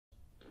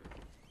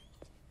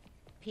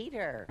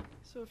Peter.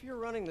 So if you're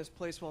running this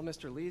place while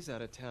Mr. Lee's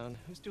out of town,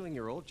 who's doing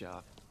your old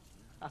job?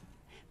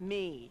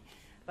 Me.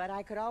 But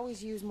I could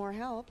always use more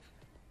help.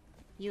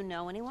 You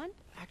know anyone?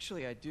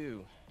 Actually, I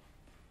do.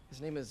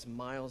 His name is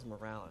Miles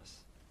Morales.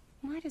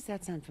 Why does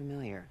that sound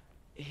familiar?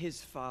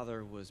 His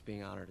father was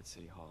being honored at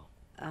City Hall.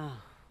 Oh.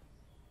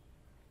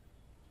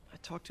 I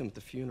talked to him at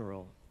the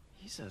funeral.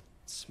 He's a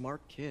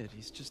smart kid.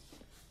 He's just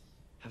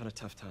having a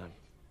tough time.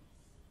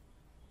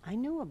 I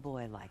knew a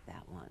boy like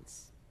that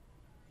once.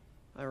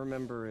 I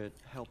remember it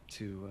helped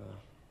to,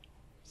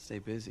 stay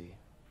busy.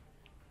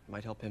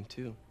 Might help him,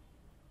 too.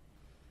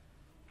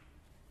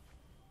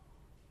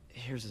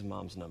 Here's his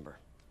mom's number.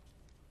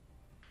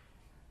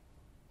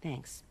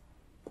 Thanks.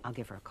 I'll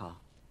give her a call.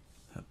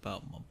 How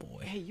about my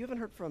boy? Hey, you haven't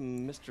heard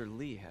from Mr.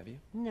 Lee, have you?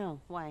 No,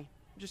 why?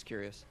 Just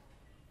curious.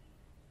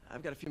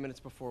 I've got a few minutes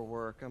before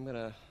work. I'm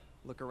gonna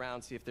look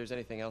around, see if there's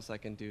anything else I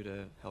can do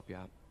to help you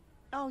out.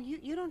 Oh,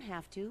 you don't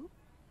have to.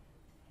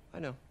 I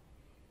know.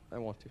 I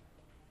want to.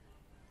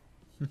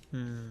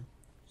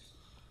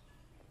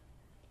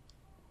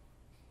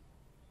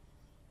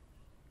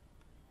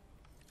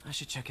 I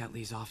should check out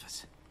Lee's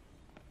office.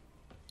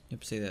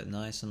 Yep, say that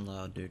nice and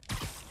loud, dude.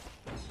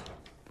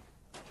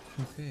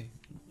 Okay,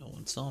 no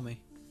one saw me.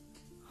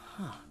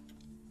 Huh.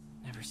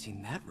 Never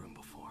seen that room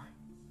before.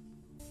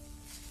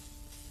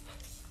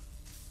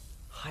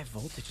 High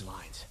voltage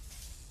lines.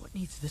 What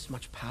needs this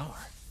much power?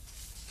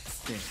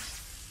 Stairs.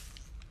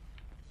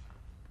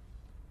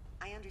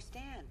 I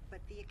understand, but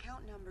the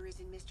account number is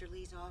in Mr.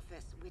 Lee's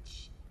office,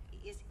 which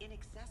is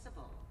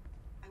inaccessible.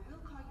 I will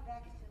call you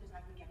back as soon as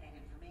I can get that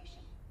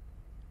information.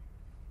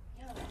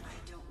 You know,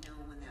 I don't know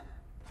when that...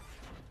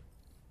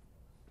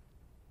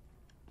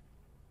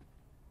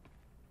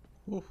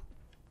 Oof.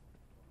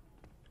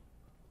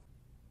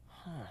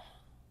 Huh.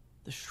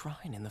 The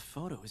shrine in the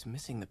photo is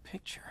missing the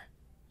picture.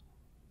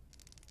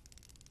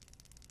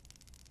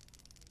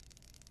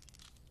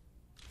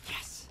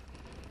 Yes!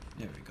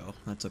 There we go.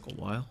 That took a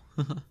while.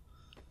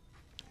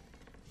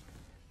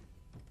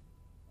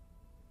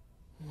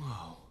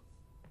 Whoa.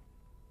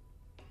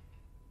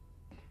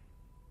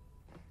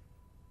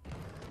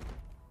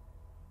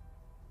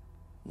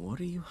 What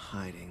are you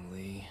hiding,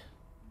 Lee?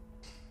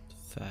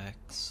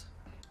 Facts.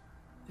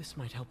 This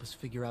might help us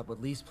figure out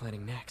what Lee's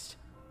planning next.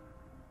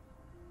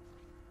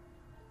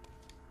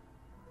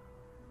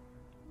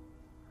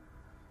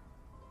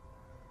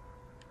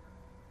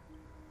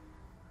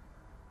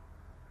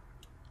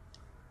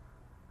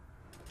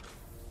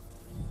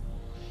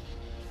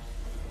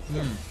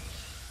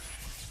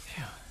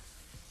 Phew.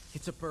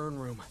 It's a burn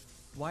room,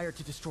 wired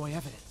to destroy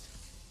evidence.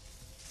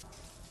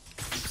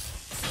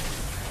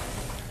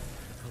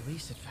 The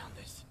police had found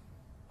this.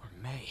 Or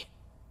may.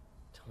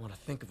 Don't want to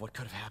think of what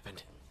could have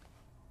happened.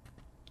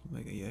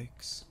 Mega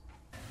yikes.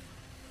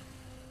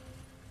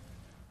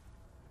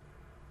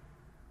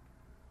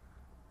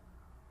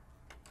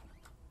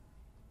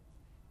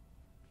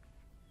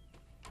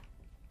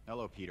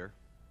 Hello, Peter.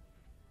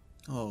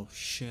 Oh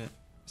shit.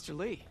 Mr.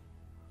 Lee.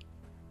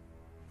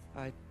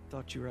 I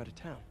thought you were out of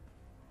town.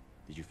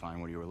 Did you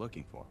find what you were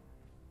looking for?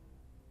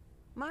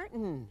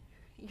 Martin,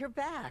 you're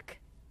back.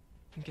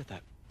 Get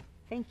that.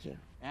 Thank you.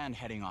 And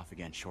heading off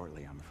again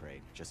shortly, I'm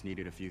afraid. Just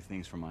needed a few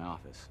things from my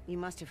office. You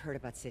must have heard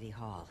about City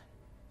Hall.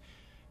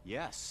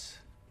 Yes.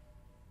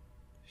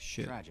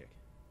 Shit. Tragic.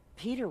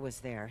 Peter was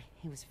there.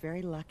 He was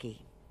very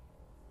lucky.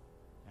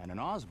 And an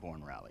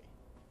Osborn rally.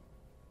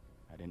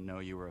 I didn't know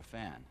you were a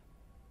fan.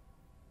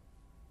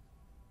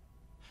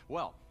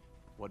 Well,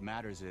 what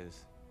matters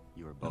is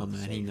you were both Oh man,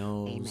 safe. he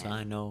knows. Amen.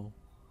 I know.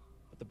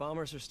 But the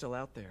bombers are still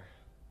out there.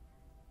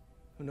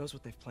 Who knows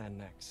what they've planned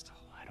next?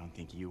 I don't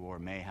think you or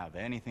May have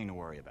anything to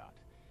worry about.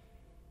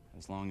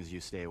 As long as you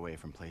stay away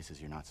from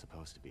places you're not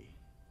supposed to be.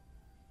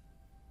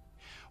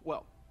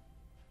 Well,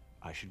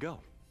 I should go.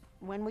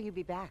 When will you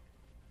be back?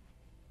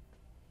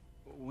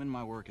 When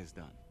my work is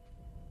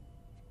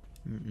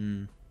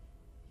done.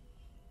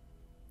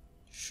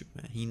 Shoot,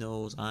 man. He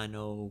knows. I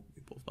know.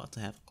 We're both about to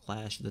have a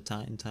Clash of the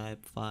Titan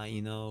type fight,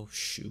 you know.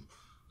 Shoot.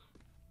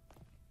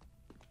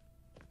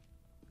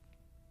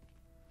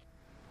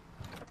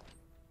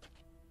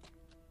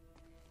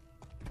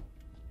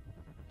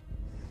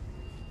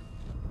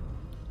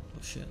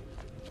 Oh shit.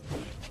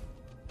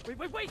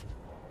 Wait!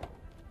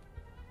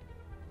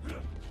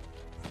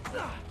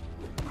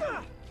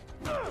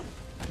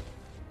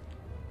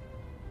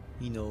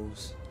 He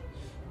knows.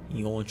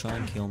 He gonna try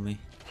and kill me.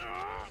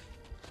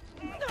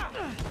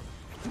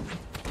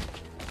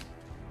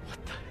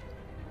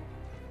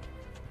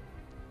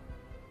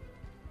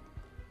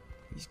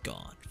 He's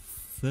gone.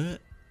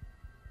 Fit.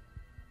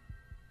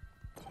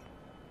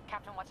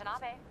 Captain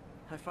Watanabe,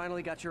 I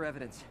finally got your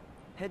evidence.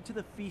 Head to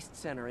the Feast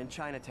Center in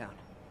Chinatown.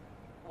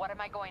 what am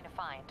I going to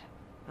find?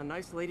 A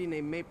nice lady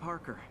named May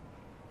Parker.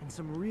 And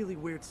some really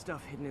weird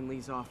stuff hidden in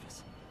Lee's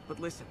office. But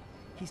listen,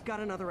 he's got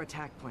another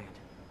attack planned.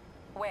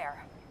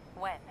 Where?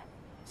 When?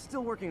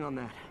 Still working on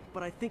that,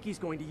 but I think he's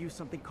going to use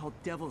something called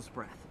Devil's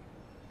Breath.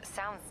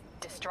 Sounds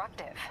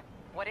destructive.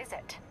 What is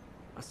it?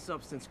 A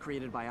substance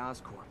created by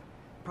Oscorp.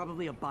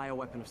 Probably a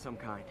bioweapon of some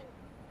kind.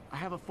 I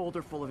have a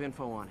folder full of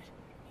info on it.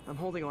 I'm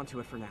holding on to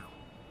it for now.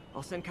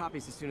 I'll send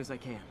copies as soon as I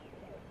can.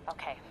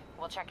 Okay,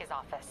 we'll check his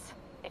office.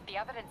 If the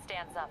evidence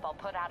stands up, I'll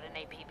put out an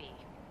APB.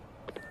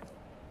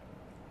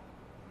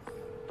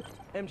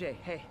 MJ,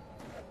 hey.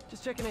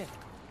 Just checking in.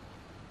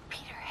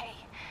 Peter, hey.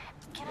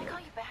 Can I call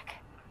you back?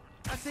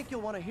 I think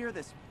you'll want to hear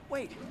this.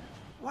 Wait,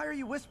 why are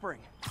you whispering?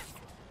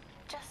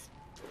 Just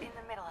in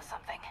the middle of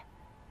something.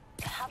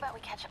 How about we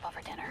catch up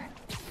over dinner?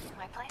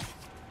 My place?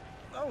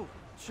 Oh,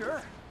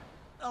 sure.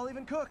 I'll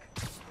even cook.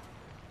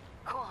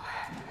 Cool.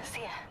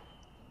 See ya.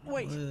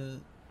 Wait,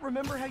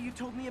 remember how you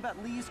told me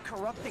about Lee's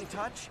corrupting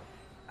touch?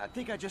 I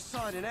think I just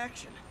saw it in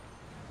action.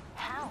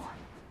 How?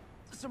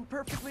 Some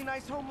perfectly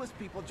nice homeless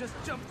people just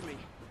jumped me.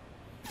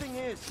 Thing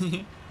is,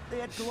 they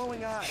had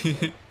glowing eyes.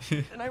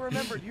 And I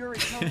remembered Yuri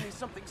telling me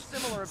something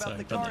similar about Sorry,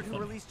 the but guard not who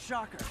funny. released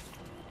Shocker.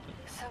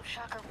 So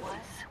Shocker was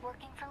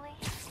working for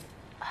Lee?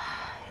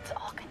 It's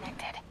all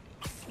connected.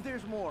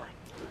 There's more,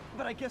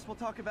 but I guess we'll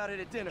talk about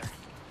it at dinner.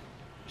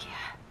 Yeah.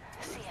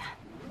 See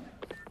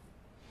ya.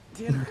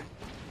 Dinner?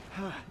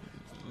 Huh.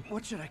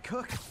 What should I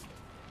cook?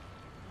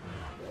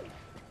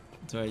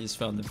 So I just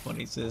found it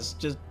funny. It says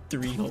just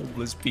 3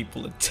 homeless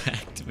people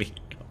attacked me.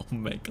 Oh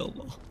my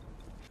god.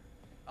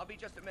 I'll be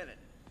just a minute.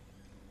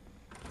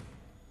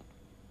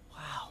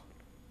 Wow.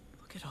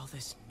 Look at all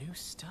this new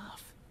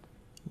stuff.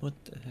 What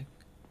the heck?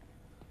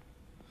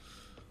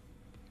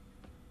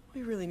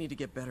 We really need to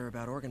get better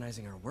about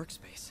organizing our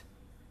workspace.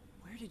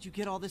 Where did you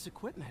get all this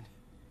equipment?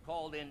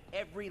 Called in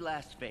every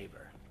last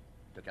favor.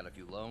 Took out a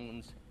few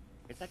loans.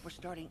 It's like we're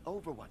starting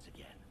over once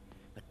again.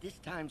 But this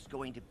time's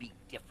going to be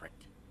different.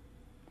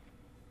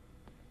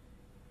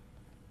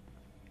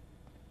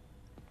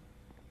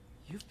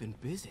 You've been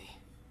busy.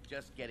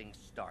 Just getting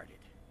started.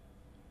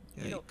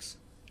 You know, Yikes.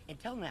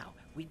 until now,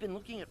 we've been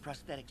looking at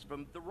prosthetics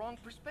from the wrong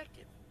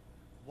perspective.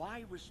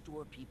 Why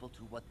restore people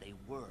to what they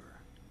were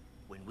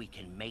when we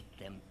can make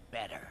them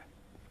better?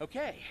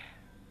 Okay,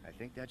 I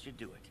think that should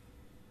do it.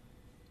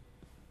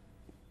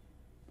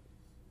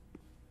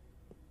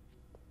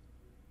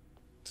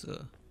 It's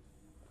a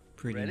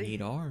pretty Ready?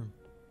 neat arm.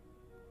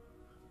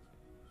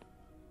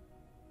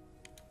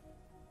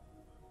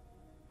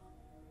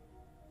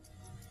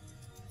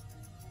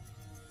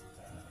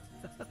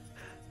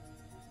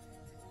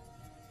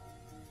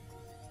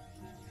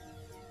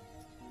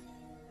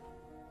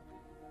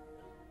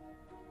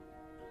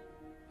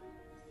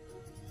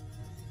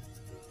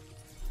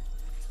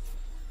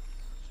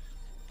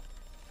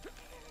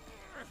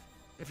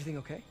 Everything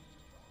okay?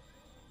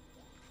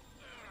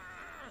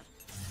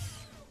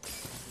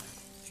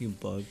 Few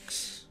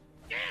bugs.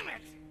 Damn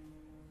it!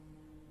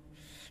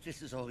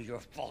 This is all your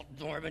fault,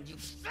 Norman, you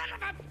son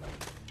of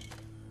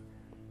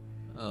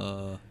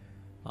a...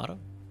 Otto?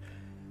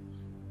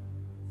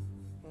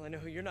 Well, I know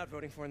who you're not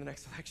voting for in the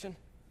next election.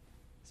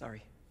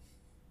 Sorry.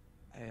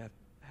 I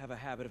have a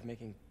habit of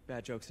making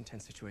bad jokes in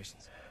tense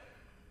situations.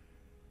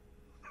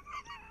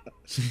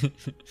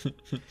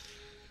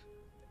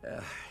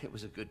 It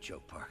was a good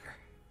joke, Parker.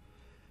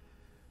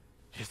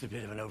 Just a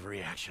bit of an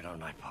overreaction on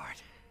my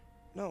part.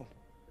 No,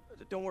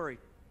 don't worry.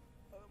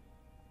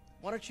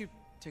 Why don't you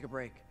take a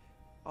break?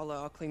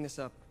 I'll clean this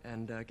up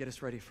and get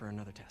us ready for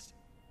another test.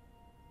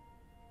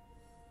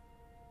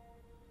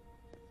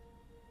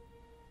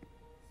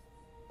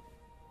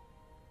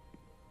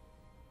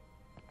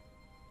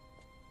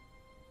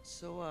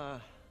 So,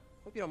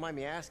 hope you don't mind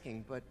me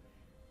asking, but it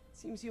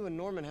seems you and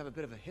Norman have a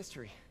bit of a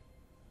history.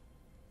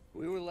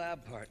 We were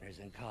lab partners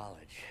in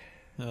college.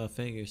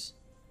 Figures.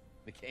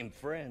 Became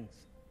friends.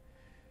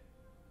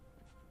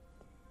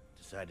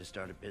 Decided to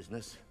start a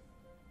business.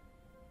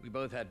 We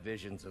both had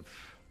visions of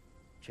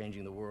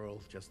changing the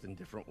world, just in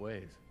different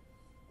ways.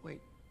 Wait,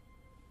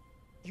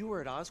 you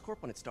were at Oscorp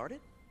when it started?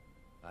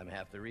 I'm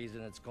half the reason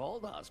it's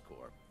called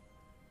Oscorp.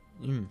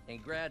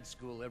 In grad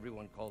school,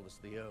 everyone called us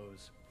the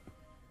O's.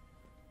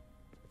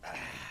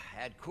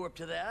 Add Corp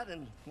to that,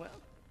 and, well,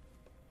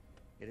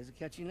 it is a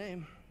catchy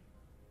name.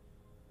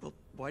 Well,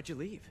 why'd you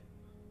leave?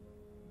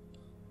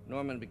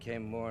 Norman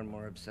became more and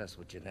more obsessed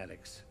with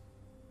genetics.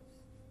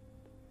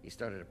 He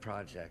started a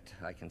project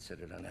I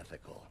considered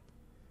unethical.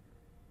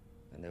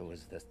 And there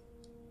was this...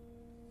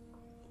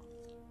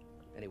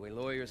 Anyway,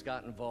 lawyers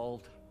got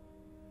involved.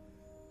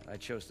 I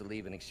chose to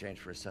leave in exchange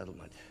for a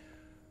settlement.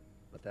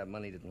 But that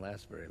money didn't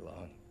last very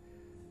long.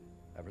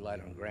 I've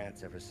relied on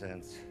grants ever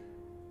since.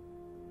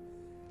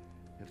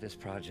 If this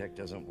project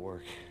doesn't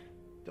work...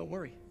 Don't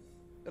worry,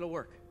 it'll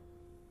work.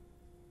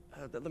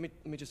 Let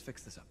me just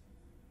fix this up.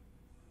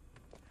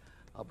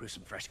 I'll brew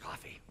some fresh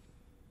coffee.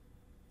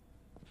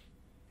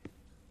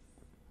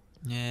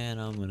 And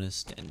I'm gonna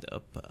stand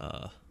up.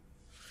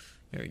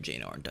 Mary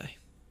Jane, aren't I?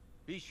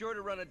 Be sure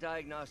to run a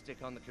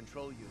diagnostic on the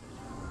control unit.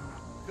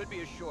 Could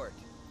be a short.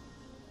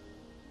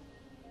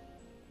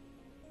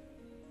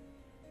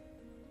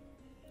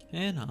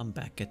 And I'm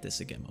back at this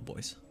again, my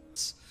boys.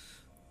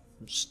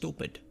 I'm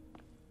stupid.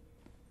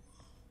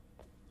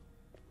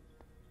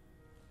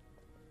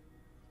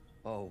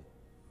 Oh,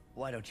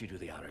 why don't you do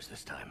the honors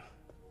this time?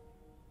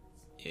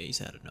 Yeah, he's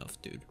had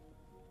enough, dude.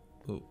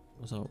 Oh,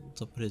 what's up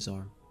with his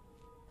arm?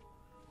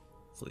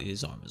 Hopefully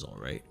his arm is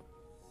alright.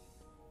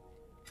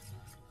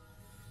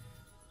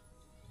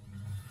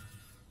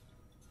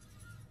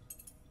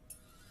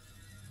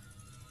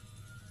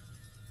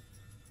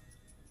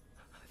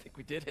 I think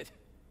we did it.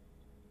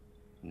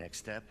 Next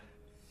step,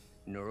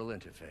 neural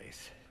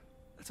interface.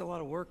 That's a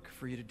lot of work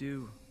for you to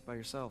do by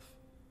yourself.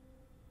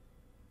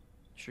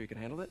 Sure you can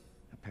handle it?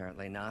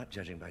 Apparently not,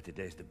 judging by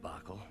today's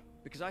debacle.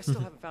 Because I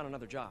still haven't found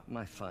another job.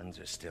 My funds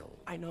are still...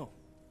 I know.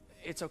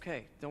 It's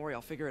okay. Don't worry,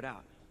 I'll figure it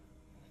out.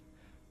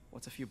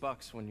 What's a few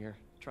bucks when you're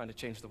trying to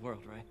change the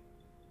world, right?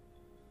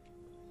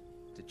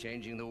 to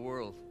changing the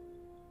world.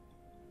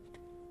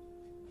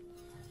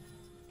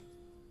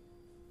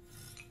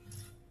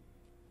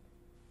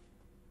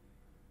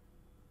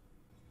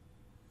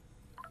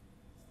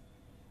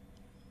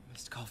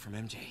 Missed call from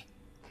MJ.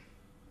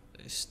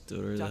 They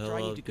stood her the Doctor, hell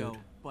I need up, to go,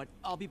 dude. but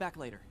I'll be back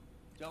later.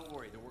 Don't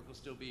worry, the work will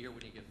still be here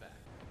when you get back.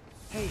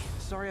 Hey,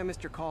 sorry I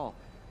missed your call.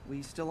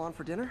 We still on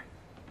for dinner?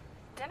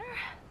 Dinner?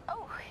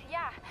 Oh,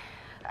 yeah.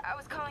 I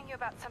was calling you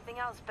about something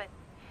else, but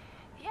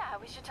yeah,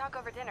 we should talk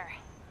over dinner.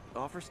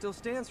 Offer still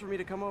stands for me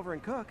to come over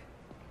and cook.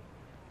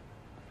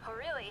 Oh,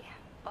 really?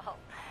 Well,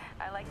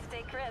 I like to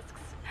take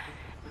risks.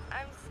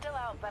 I'm still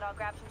out, but I'll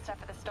grab some stuff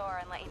at the store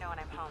and let you know when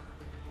I'm home.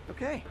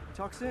 Okay,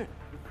 talk soon.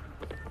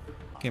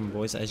 Okay, my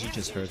boys, as you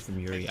just heard from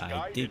Yuri,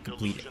 I did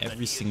complete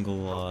every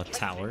single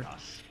tower.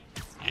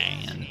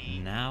 And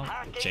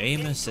now,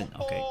 Jameson.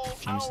 Okay,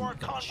 Jameson.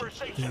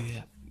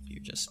 Yeah, you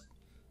just.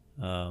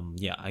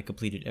 Yeah, I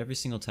completed every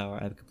single tower.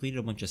 I've completed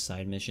a bunch of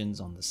side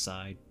missions on the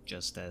side,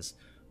 just as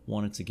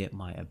wanted to get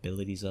my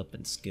abilities up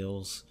and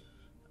skills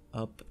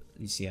up.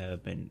 You see,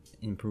 I've been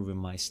improving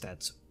my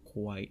stats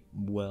quite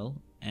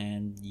well.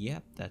 And yeah,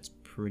 that's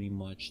pretty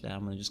much that.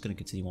 I'm just gonna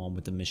continue on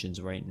with the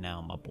missions right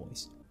now, my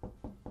boys.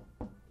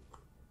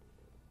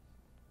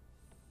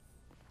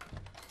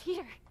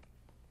 Peter,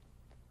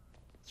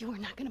 you are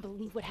not gonna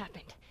believe what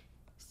happened.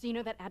 So you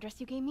know that address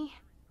you gave me?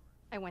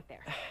 I went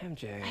there.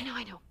 MJ.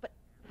 I know, but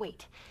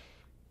wait.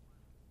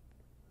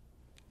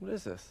 What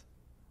is this?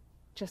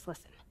 Just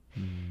listen.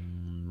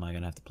 Am I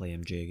gonna have to play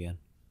MJ again?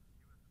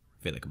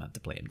 I feel like I'm gonna have to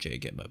play MJ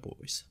again, my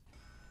boys.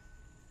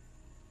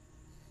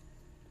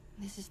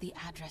 This is the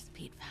address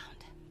Pete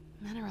found.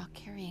 Men are all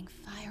carrying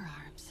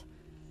firearms.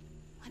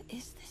 What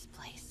is this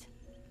place?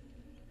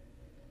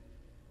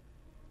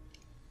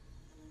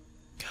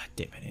 God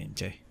damn it,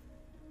 MJ.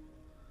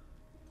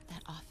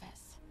 That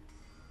office.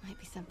 Might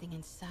be something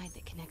inside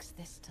that connects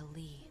this to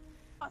Lee.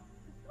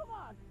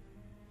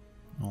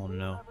 Oh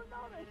no.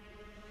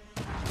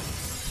 Oh,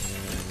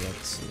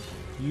 that's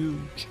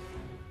huge.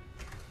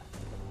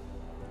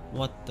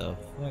 What the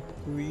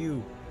fuck were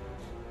you?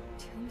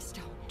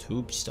 Tombstone.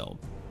 Tombstone.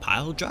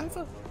 Pile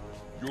driver?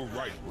 You're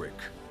right, Rick.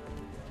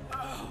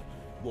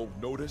 Won't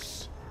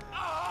notice?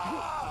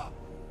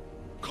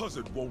 Cause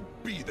it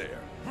won't be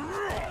there.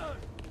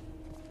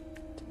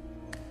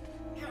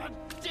 God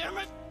damn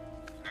it!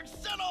 I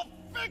said I'll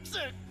fix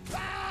it!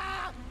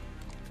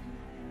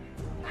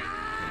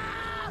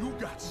 You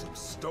got some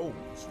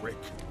stones, Rick.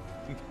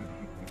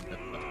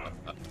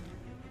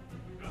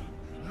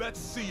 Let's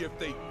see if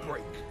they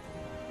break.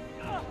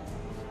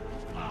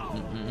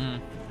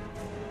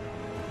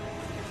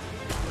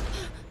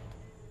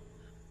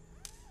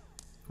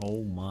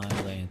 Oh my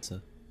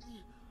Lanta.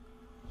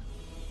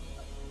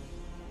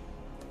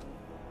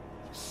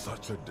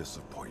 Such a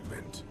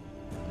disappointment.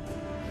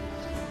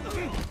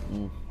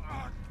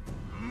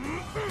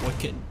 What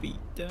can beat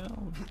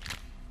down?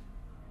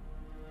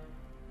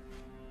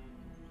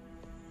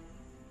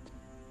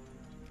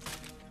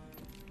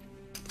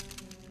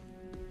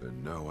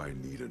 And now I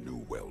need a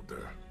new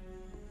welder.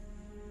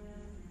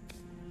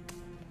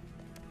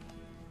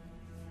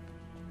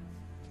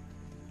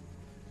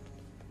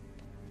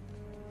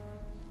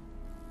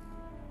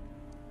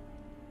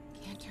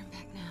 Can't turn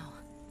back now.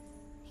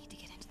 Need to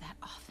get into that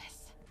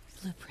office.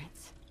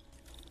 Blueprints.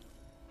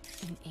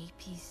 An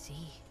APC.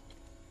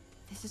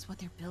 This is what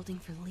they're building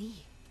for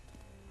Lee.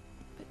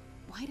 But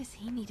why does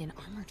he need an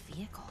armored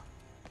vehicle?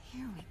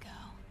 Here we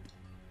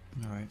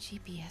go. Alright.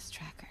 GPS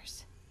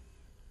trackers.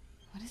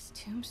 What is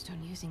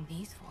Tombstone using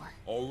these for?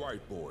 All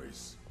right,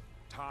 boys.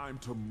 Time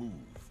to move.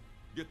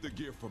 Get the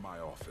gear from my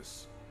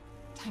office.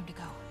 Time to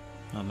go.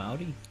 I'm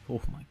outie.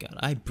 Oh my god.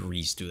 I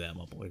breezed through that,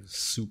 my boy.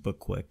 Super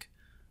quick.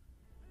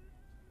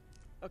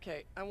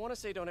 Okay, I want to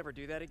say don't ever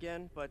do that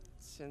again, but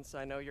since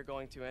I know you're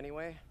going to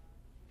anyway,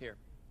 here.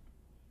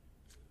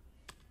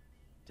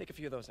 Take a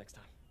few of those next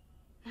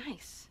time.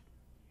 Nice.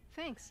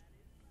 Thanks.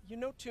 You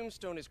know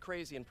Tombstone is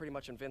crazy and pretty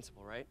much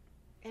invincible, right?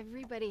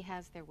 Everybody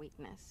has their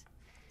weakness.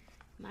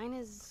 Mine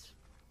is...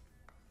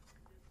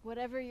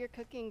 whatever you're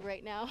cooking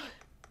right now.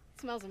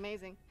 It smells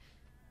amazing.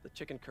 The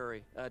chicken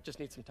curry. Just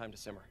needs some time to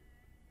simmer.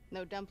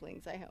 No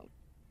dumplings, I hope.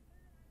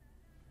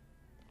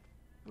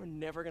 You're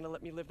never gonna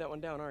let me live that one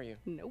down, are you?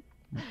 Nope.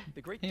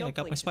 The great Hey, I got my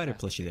dumpling spider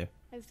disaster. plushie there.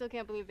 I still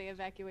can't believe they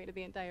evacuated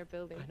the entire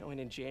building. I know, and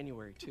in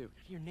January, too.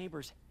 Your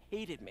neighbors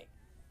hated me.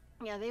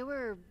 Yeah, they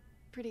were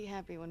pretty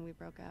happy when we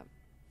broke up.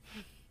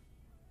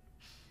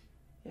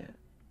 Yeah.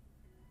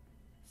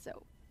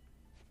 So,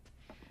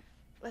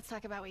 let's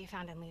talk about what you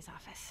found in Lee's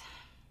office.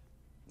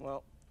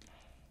 Well,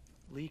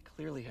 Lee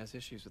clearly has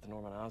issues with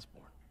Norman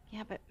Osborn.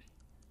 Yeah, but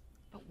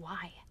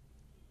why?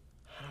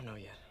 I don't know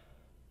yet.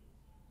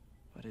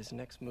 But his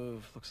next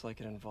move looks like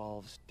it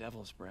involves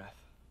Devil's Breath.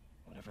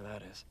 Whatever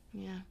that is.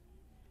 Yeah.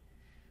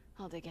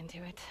 I'll dig into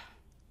it.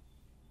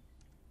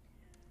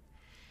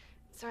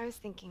 So I was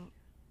thinking,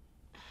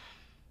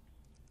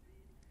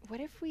 what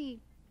if we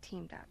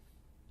teamed up?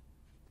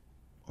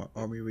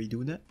 Are we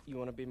redoing that? You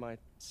want to be my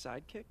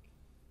sidekick?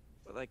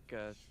 Like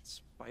a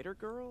Spider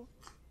Girl?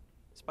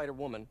 Spider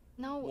Woman.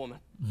 No. Woman.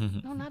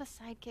 No, not a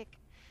sidekick.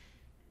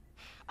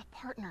 A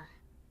partner.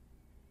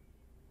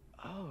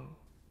 Oh.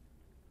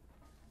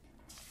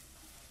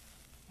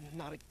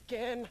 Not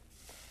again.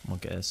 I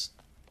guess.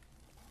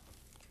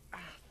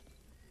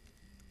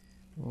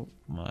 Oh,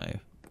 my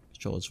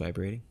controller's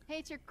vibrating. Hey,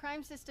 it's your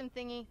crime system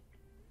thingy.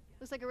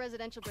 Looks like a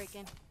residential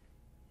break-in.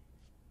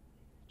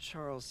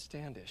 Charles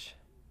Standish.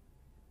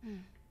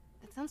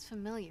 That sounds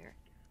familiar.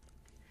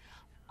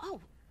 Oh,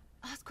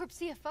 Oscorp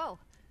CFO.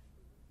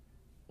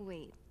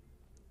 Wait.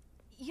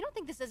 You don't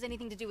think this has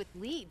anything to do with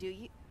Lee, do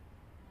you?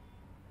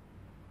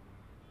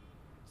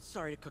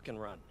 Sorry to cook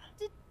and run.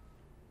 Did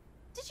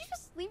you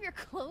just leave your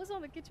clothes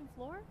on the kitchen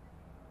floor?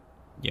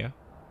 Yeah.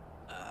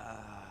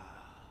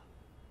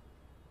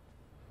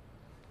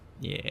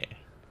 Yeah.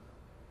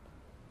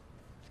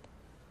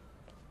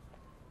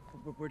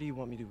 Where do you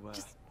want me to,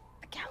 Just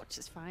a couch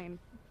is fine.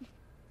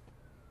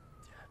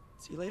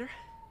 See you later?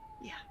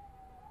 Yeah.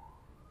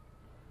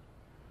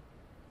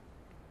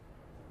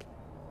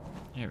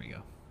 There we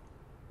go.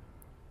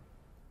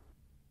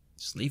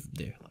 Just leave him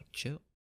there, like, chill.